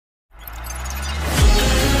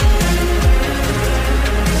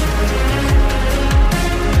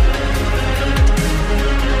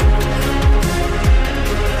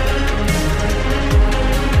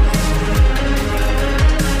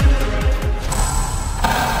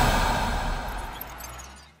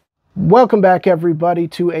Welcome back everybody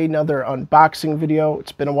to another unboxing video.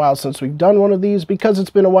 It's been a while since we've done one of these because it's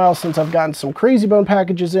been a while since I've gotten some Crazy Bone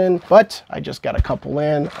packages in, but I just got a couple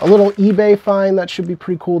in. A little eBay find that should be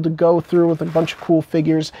pretty cool to go through with a bunch of cool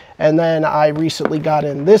figures. And then I recently got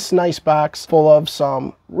in this nice box full of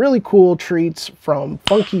some really cool treats from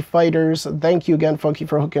Funky Fighters. Thank you again, Funky,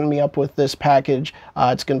 for hooking me up with this package.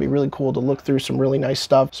 It's going to be really cool to look through some really nice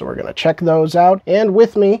stuff. So we're going to check those out. And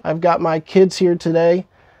with me, I've got my kids here today.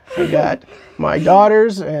 I got my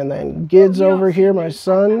daughters, and then Gids over here, my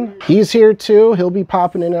son. He's here too. He'll be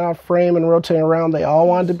popping in and out of frame and rotating around. They all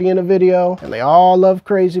wanted to be in a video, and they all love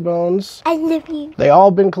Crazy Bones. I love you. They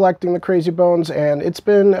all been collecting the Crazy Bones, and it's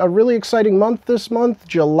been a really exciting month this month.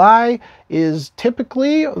 July is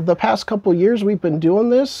typically, the past couple years we've been doing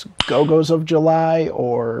this, GoGo's of July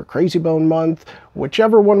or Crazy Bone Month,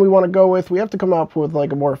 whichever one we want to go with. We have to come up with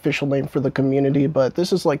like a more official name for the community, but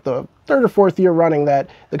this is like the third or fourth year running that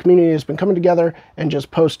the community has been coming together and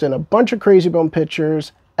just posting a bunch of Crazy Bone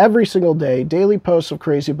pictures every single day, daily posts of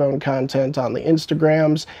Crazy Bone content on the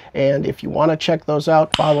Instagrams. And if you want to check those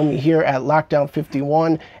out, follow me here at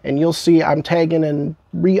Lockdown51, and you'll see I'm tagging and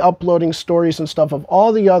re-uploading stories and stuff of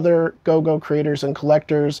all the other GoGo creators and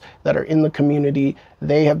collectors that are in the community.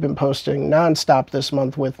 They have been posting non-stop this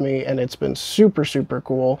month with me, and it's been super, super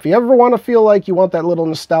cool. If you ever want to feel like you want that little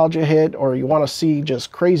nostalgia hit, or you want to see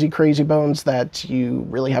just crazy bones that you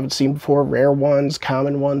really haven't seen before, rare ones,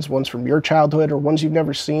 common ones, ones from your childhood, or ones you've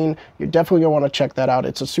never seen, you're definitely going to want to check that out.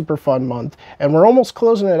 It's a super fun month, and we're almost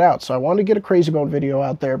closing it out, so I wanted to get a Crazy Bone video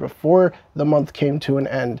out there before the month came to an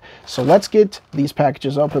end. So let's get these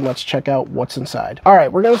packages open. Let's check out what's inside. All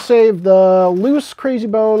right, we're going to save the loose Crazy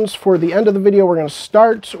Bones for the end of the video. We're going to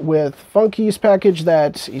start with Funky's package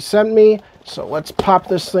that he sent me. So let's pop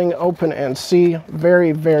this thing open and see.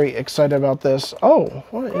 Very, very excited about this. Oh,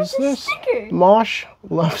 what is this? Mosh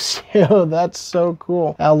loves you. That's so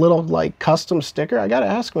cool. A little like custom sticker. I gotta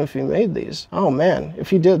ask him if he made these. Oh man, if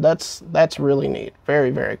he did, that's really neat. Very,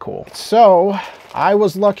 very cool. So I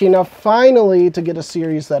was lucky enough finally to get a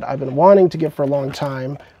series that I've been wanting to get for a long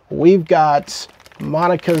time. We've got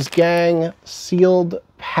Monica's Gang sealed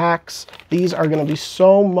packs. These are going to be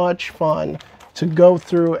so much fun to go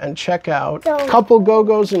through and check out. A couple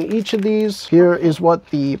GoGo's in each of these. Here is what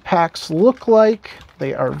the packs look like.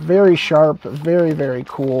 They are very sharp, very, very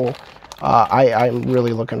cool. I'm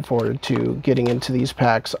really looking forward to getting into these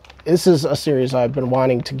packs. This is a series I've been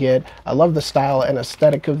wanting to get. I love the style and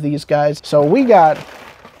aesthetic of these guys. So we got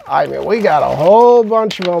a whole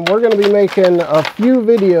bunch of them. We're going to be making a few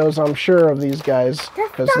videos, I'm sure, of these guys,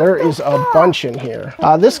 because there is a bunch in here.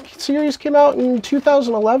 This series came out in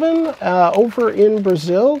 2011 over in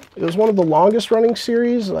Brazil. It was one of the longest running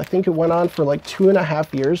series. I think it went on for like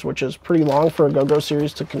 2.5 years, which is pretty long for a GoGo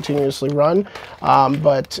series to continuously run.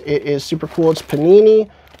 But it is super cool. It's Panini.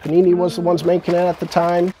 Panini was the ones making it at the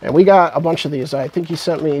time. And we got a bunch of these. I think he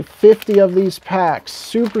sent me 50 of these packs.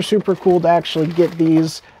 Super, super cool to actually get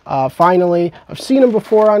these finally. I've seen them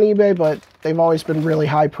before on eBay, but they've always been really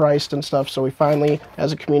high priced and stuff. So we finally,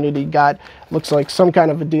 as a community, got, looks like some kind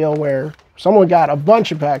of a deal where someone got a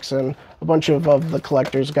bunch of packs and a bunch of the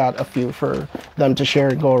collectors got a few for them to share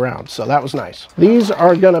and go around. So that was nice. These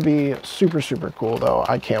are going to be super, super cool, though.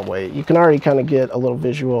 I can't wait. You can already kind of get a little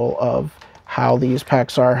visual of how these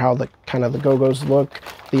packs are, how the kind of the GoGo's look,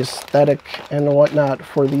 the aesthetic and whatnot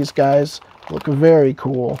for these guys. Look very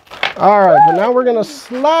cool. All right, but now we're gonna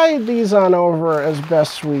slide these on over as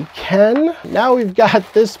best we can. Now we've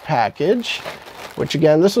got this package, which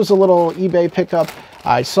again, this was a little eBay pickup.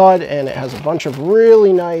 I saw it and it has a bunch of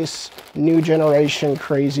really nice new generation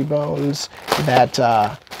Crazy Bones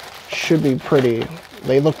that should be pretty.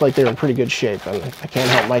 They look like they're in pretty good shape, and I can't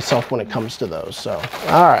help myself when it comes to those. So,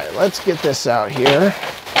 all right, let's get this out here.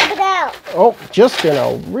 Put it out. Oh, just in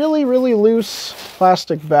a really, really loose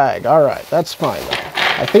plastic bag. All right, that's fine though.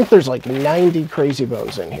 I think there's like 90 Crazy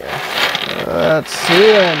Bones in here. Let's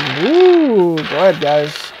see them. Ooh, go ahead,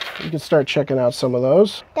 guys. You can start checking out some of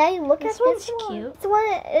those. Daddy, look at this one's cute. This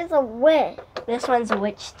one is a witch. This one's a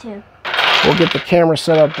witch too. We'll get the camera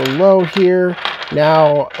set up below here.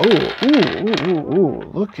 Now, ooh,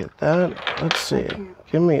 look at that. Let's see.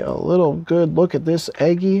 Give me a little good look at this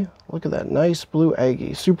eggie. Look at that nice blue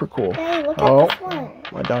eggie. Super cool. Hey, look at this one.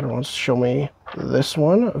 My daughter wants to show me this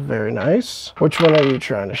one. Very nice. Which one are you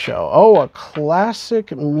trying to show? Oh, a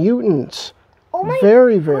classic mutant. Oh my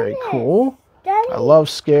very, very cool. Daddy. I love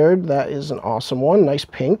Scared. That is an awesome one. Nice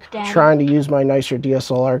pink. Daddy. Trying to use my nicer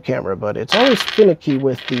DSLR camera, but it's always finicky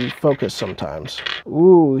with the focus sometimes.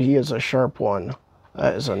 Ooh, he is a sharp one.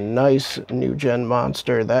 That is a nice new gen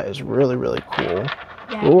monster. That is really, really cool.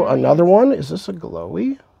 Daddy. Ooh, another one. Is this a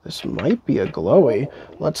glowy? This might be a glowy.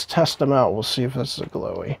 Let's test them out. We'll see if this is a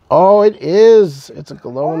glowy. Oh, it is. It's a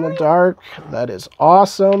glow in the dark. That is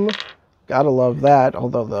awesome. Gotta love that,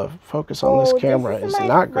 although the focus on this camera is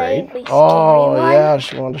not great. Oh, yeah,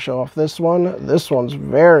 she wanted to show off this one. This one's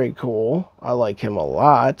very cool. I like him a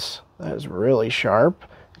lot. That is really sharp.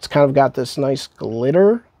 It's kind of got this nice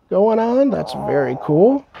glitter going on. That's very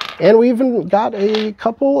cool. And we even got a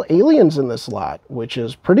couple aliens in this lot, which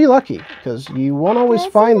is pretty lucky because you won't always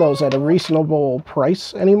find those at a reasonable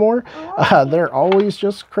price anymore. They're always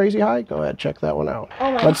just crazy high. Go ahead, check that one out.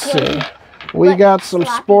 Let's see. We got some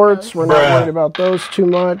sports. We're not worried about those too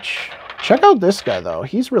much. Check out this guy, though.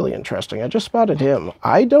 He's really interesting. I just spotted him.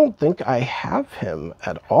 I don't think I have him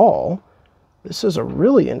at all. This is a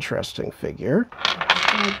really interesting figure.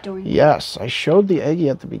 Yes, I showed the Eggy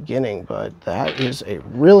at the beginning, but that is a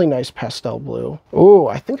really nice pastel blue. Oh,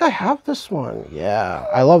 I think I have this one. Yeah,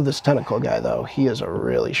 I love this tentacle guy, though. He is a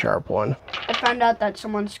really sharp one. I found out that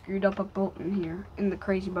someone screwed up a bolt in here, in the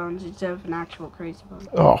Crazy Bones, instead of an actual Crazy Bone.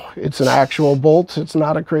 Oh, it's an actual bolt. It's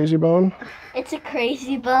not a Crazy Bone. It's a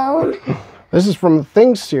Crazy Bone. This is from the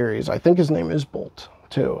Things series. I think his name is Bolt,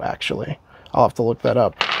 too, actually. I'll have to look that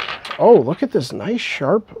up. Oh, look at this nice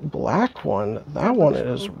sharp black one. That one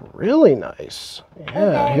is really nice.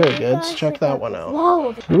 Yeah, here, kids. Check that one out.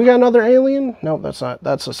 Whoa. Do we got another alien? No, that's not.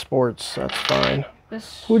 That's a sports. That's fine.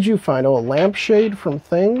 Who'd you find? Oh, a lampshade from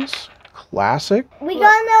Things. Classic. We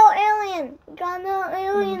got no alien. We got no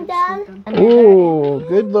alien, Dad. Ooh,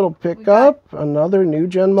 good little pickup. Another new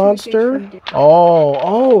gen monster.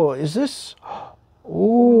 Oh, is this?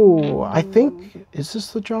 Ooh, I think, is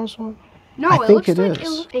this the Jaws one? No, I think it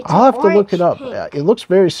is. I'll have to look it up. It looks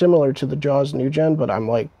very similar to the Jaws new gen, but I'm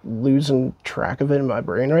like losing track of it in my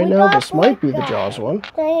brain right now. This might be the Jaws one.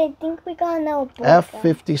 I think we got no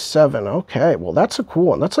F57. Okay, well that's a cool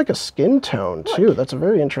one. That's like a skin tone too. That's a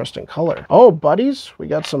very interesting color. Oh, buddies. We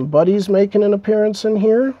got some buddies making an appearance in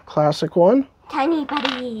here. Classic one. Tiny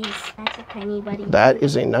buddies. That's a tiny buddy. That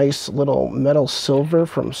is a nice little metal silver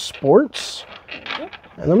from Sports.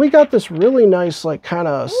 And then we got this really nice, like, kind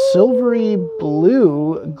of silvery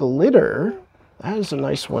blue glitter. That is a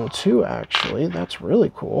nice one, too, actually. That's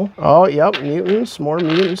really cool. Oh, yep, mutants. More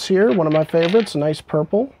mutants here. One of my favorites. Nice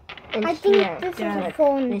purple. I think this is a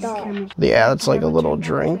phone dog. Yeah, it's like a little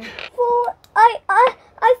drink.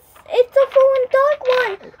 It's a phone dog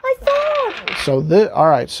one. I saw it. So, all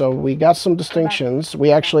right, so we got some distinctions.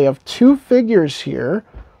 We actually have two figures here.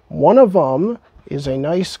 One of them is a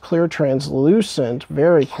nice clear translucent,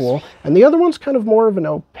 very cool. And the other one's kind of more of an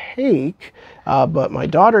opaque, but my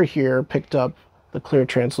daughter here picked up the clear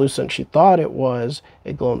translucent. She thought it was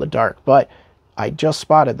a glow in the dark, but I just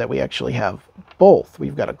spotted that we actually have both.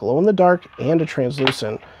 We've got a glow in the dark and a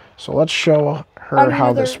translucent. So let's show her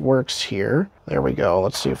how this works here. There we go.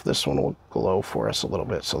 Let's see if this one will glow for us a little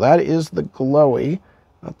bit. So that is the glowy,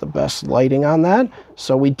 not the best lighting on that.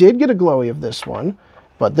 So we did get a glowy of this one.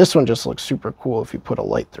 But this one just looks super cool if you put a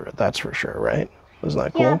light through it. That's for sure, right? Isn't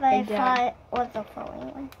that cool? Yeah, but I thought it was a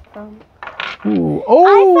falling one. Ooh.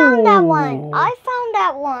 Oh! I found that one. I found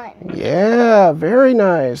that one. Yeah, very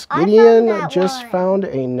nice. Gideon just found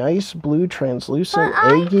a nice blue translucent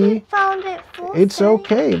Eggy. I found it full It's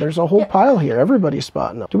okay. There's a whole pile here. Everybody's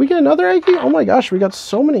spotting them. Did we get another Eggy? Oh my gosh, we got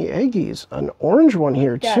so many Eggies. An orange one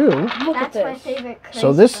here too. Look at That's my this. favorite.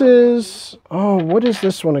 So this is, oh, what is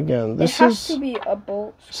this one again? This has to be a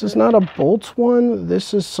bolt. This is not a bolt one.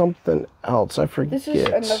 This is something else. I forget. This is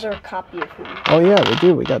another copy of him. Oh yeah, we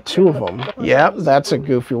do. We got two of them. Yep, that's a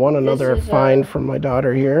goofy one. Another find from my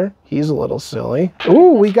daughter here. He's a little silly.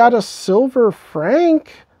 Ooh, we got a silver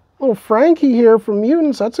Frank. Little Frankie here from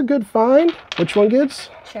Mutants. That's a good find. Which one gets?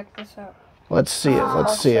 Check this out. Let's see it.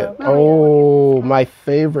 Let's see it. Oh, my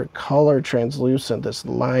favorite color, translucent. This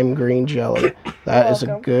lime green jelly. That is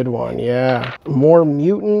a good one. Yeah. More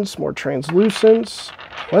mutants, more translucents.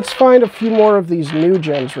 Let's find a few more of these new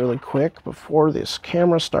gens really quick before this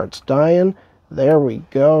camera starts dying. There we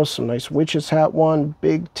go. Some nice witch's hat one.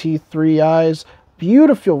 Big teeth, 3 eyes.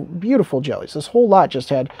 Beautiful, beautiful jellies. This whole lot just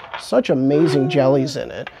had such amazing jellies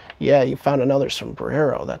in it. Yeah, you found another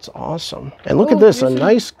sombrero. That's awesome. And look at this, a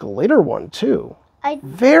nice glitter one too.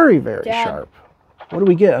 Very, very sharp. What do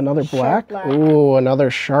we get? Another black? Ooh,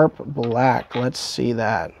 another sharp black. Let's see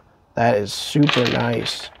that. That is super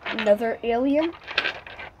nice. Another alien?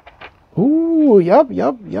 Ooh, yep.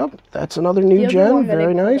 That's another new gen.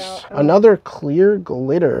 Very nice. Another clear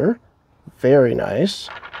glitter. Very nice.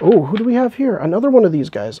 Oh, who do we have here? Another one of these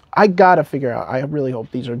guys. I gotta figure out. I really hope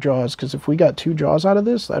these are Jaws, because if we got 2 Jaws out of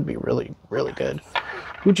this, that'd be really, really good.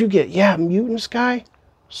 Who'd you get? Yeah, Mutants guy.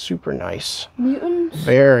 Super nice. Mutants.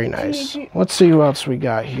 Very nice. Let's see who else we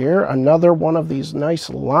got here. Another one of these nice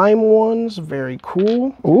lime ones. Very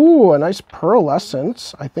cool. Ooh, a nice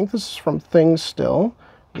pearlescence. I think this is from Things still.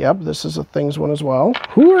 Yep, this is a Things one as well.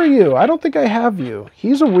 Who are you? I don't think I have you.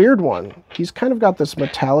 He's a weird one. He's kind of got this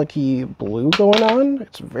metallic-y blue going on.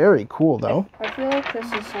 It's very cool, though. I feel like this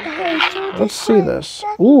is something. Let's see this.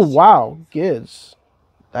 Ooh, wow, Giz.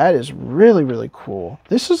 That is really, really cool.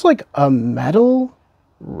 This is like a metal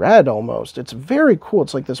red almost. It's very cool.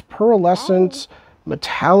 It's like this pearlescent,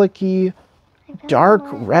 metallic-y, dark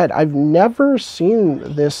red. I've never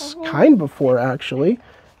seen this kind before, actually.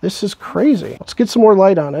 This is crazy. Let's get some more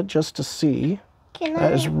light on it just to see.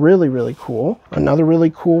 That is really, really cool. Another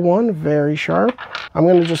really cool one, very sharp. I'm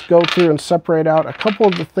gonna just go through and separate out a couple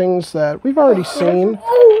of the things that we've already seen.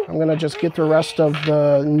 I'm gonna just get the rest of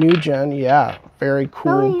the new gen. Yeah, very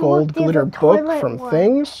cool gold glitter book from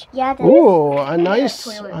Things. Yeah, ooh, a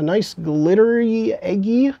nice glittery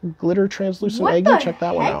eggy, glitter translucent eggy. Check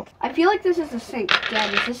that one out. I feel like this is a sink.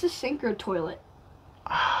 Dad, is this a sink or a toilet?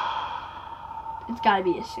 It's gotta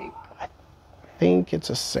be a sink. I think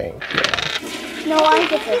it's a sink, yeah. No, I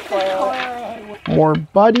think it's a toilet. More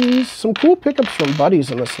buddies. Some cool pickups from buddies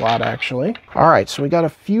in this lot, actually. All right, so we got a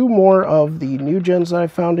few more of the new gens that I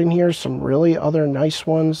found in here. Some really other nice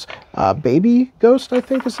ones. Baby Ghost, I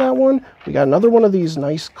think is that one. We got another one of these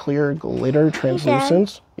nice clear glitter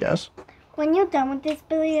translucents. Yes? When you're done with this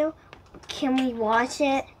video, can we watch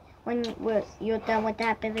it? When you're done with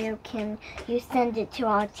that video, can you send it to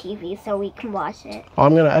our TV so we can watch it? Oh,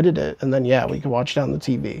 I'm going to edit it, and then, yeah, we can watch it on the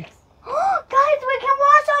TV. Guys, we can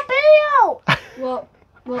watch our video!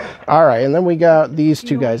 Well. All right, and then we got these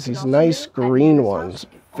two guys, these nice green ones.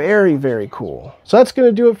 Very, very cool. So that's going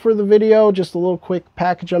to do it for the video. Just a little quick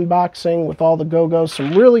package unboxing with all the Go-Go's.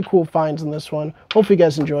 Some really cool finds in this one. Hopefully you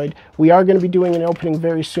guys enjoyed. We are going to be doing an opening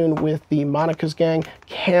very soon with the Monica's gang.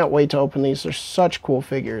 Can't wait to open these. They're such cool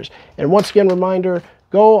figures. And once again, reminder,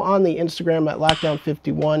 go on the Instagram at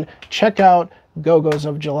Lockdown51. Check out Go-Go's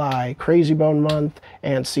of July, Crazy Bone Month,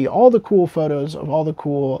 and see all the cool photos of all the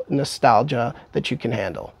cool nostalgia that you can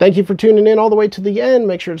handle. Thank you for tuning in all the way to the end.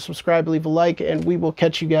 Make sure to subscribe, leave a like, and we will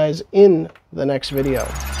catch you guys in the next video.